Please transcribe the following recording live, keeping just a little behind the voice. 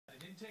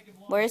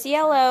Where's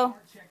yellow?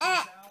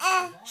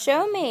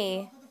 Show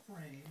me.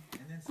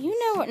 You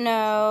know what?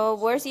 No.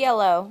 Where's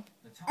yellow?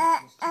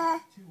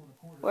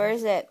 Where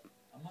is it?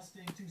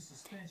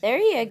 There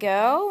you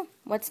go.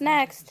 What's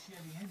next?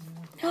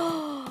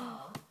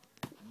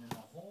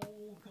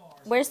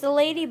 Where's the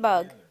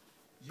ladybug?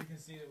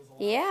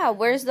 Yeah,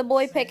 where's the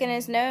boy picking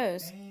his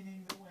nose?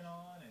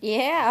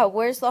 Yeah,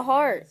 where's the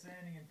heart?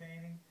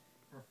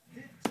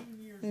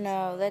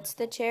 No, that's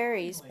the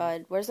cherries,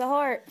 bud. Where's the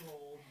heart?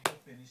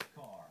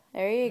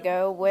 There you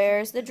go.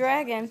 Where's the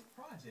dragon?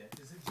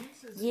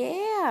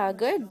 Yeah,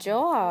 good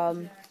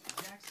job.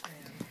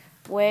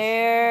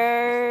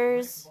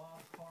 Where's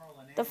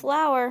the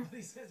flower?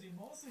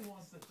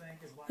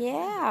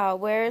 Yeah,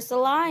 where's the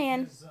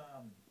lion?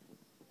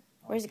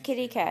 Where's the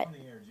kitty cat?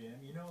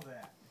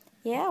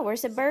 Yeah,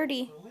 where's the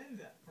birdie?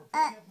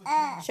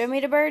 Show me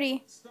the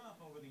birdie.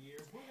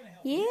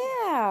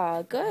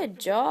 Yeah, good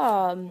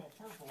job.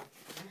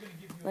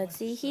 Let's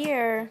see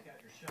here.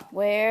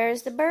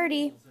 Where's the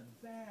birdie?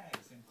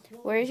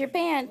 Where's your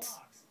pants?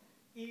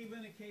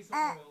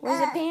 Where's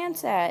the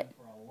pants at?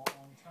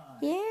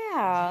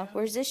 Yeah,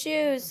 where's the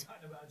shoes?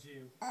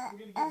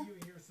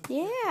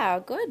 Yeah,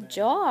 good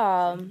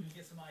job.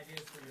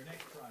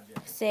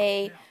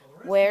 Say,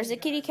 where's the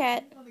kitty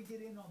cat?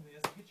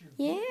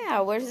 Yeah,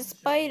 where's the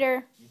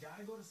spider?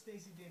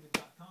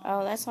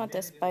 Oh, that's not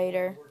the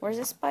spider. Where's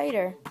the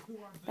spider?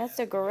 That's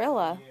the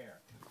gorilla.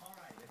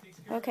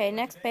 Okay,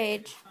 next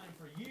page.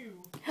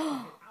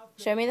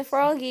 Show me the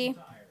froggy.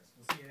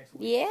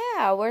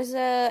 Yeah, where's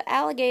the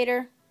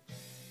alligator?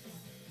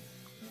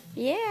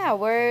 Yeah,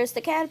 where's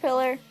the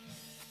caterpillar?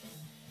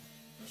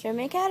 Show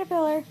me a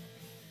caterpillar.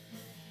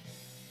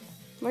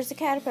 Where's the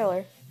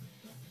caterpillar?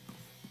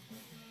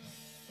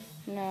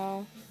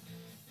 No.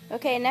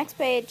 Okay, next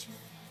page.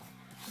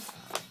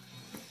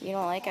 You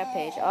don't like that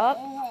page.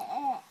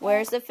 Oh,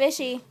 where's the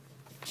fishy?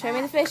 Show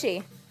me the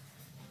fishy.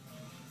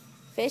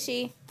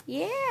 Fishy.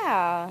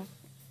 Yeah.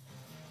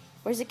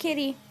 Where's the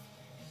kitty?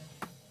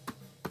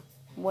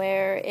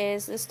 Where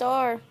is the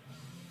star?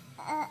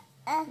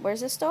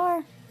 Where's the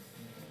star?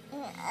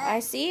 I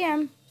see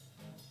him.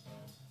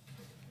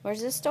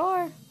 Where's the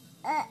star?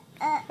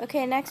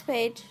 Okay, next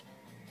page.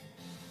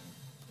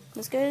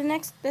 Let's go to the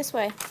next, this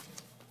way.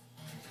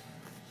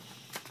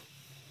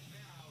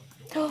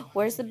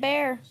 Where's the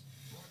bear?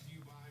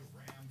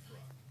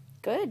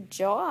 Good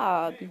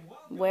job.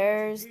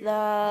 Where's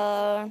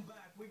the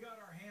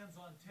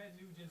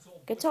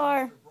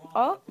guitar?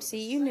 Oh,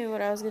 see, you knew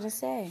what I was going to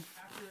say.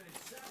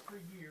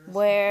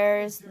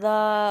 Where's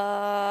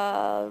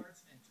the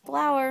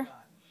flower?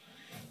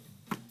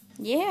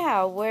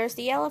 Yeah, where's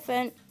the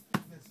elephant?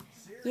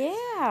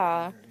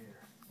 Yeah.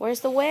 Where's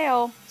the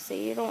whale?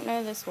 See, you don't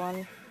know this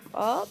one.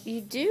 Oh,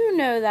 you do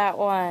know that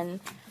one.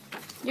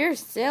 You're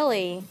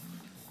silly.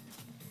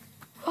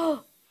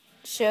 Oh,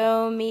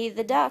 show me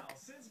the duck.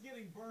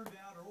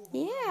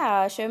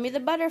 Yeah, show me the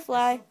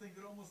butterfly.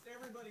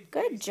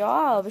 Good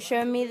job.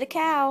 Show me the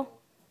cow.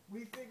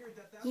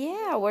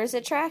 Yeah, where's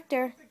the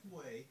tractor?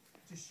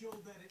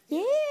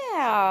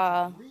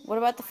 Yeah. What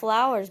about the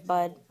flowers,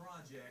 bud?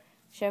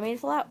 Show me the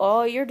flower.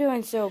 Oh, you're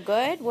doing so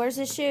good. Where's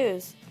the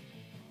shoes?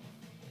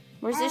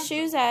 Where's the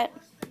shoes at?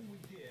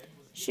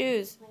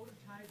 Shoes.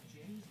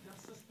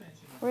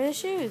 Where are the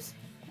shoes?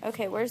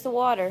 Okay, where's the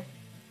water?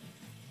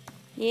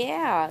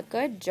 Yeah,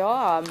 good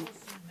job.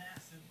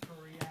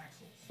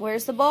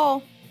 Where's the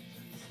bowl?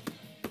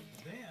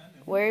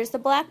 Where's the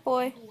black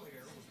boy?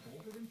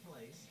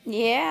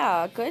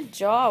 Yeah, good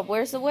job.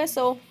 Where's the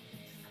whistle?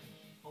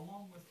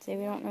 See,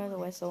 we don't know the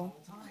whistle.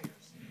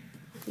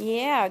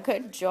 Yeah,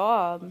 good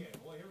job.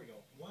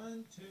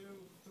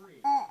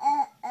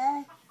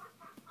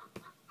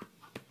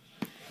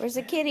 Where's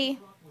the kitty?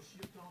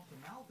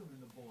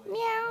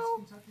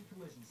 Meow.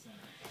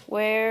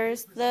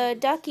 Where's the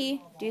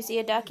ducky? Do you see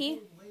a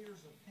ducky?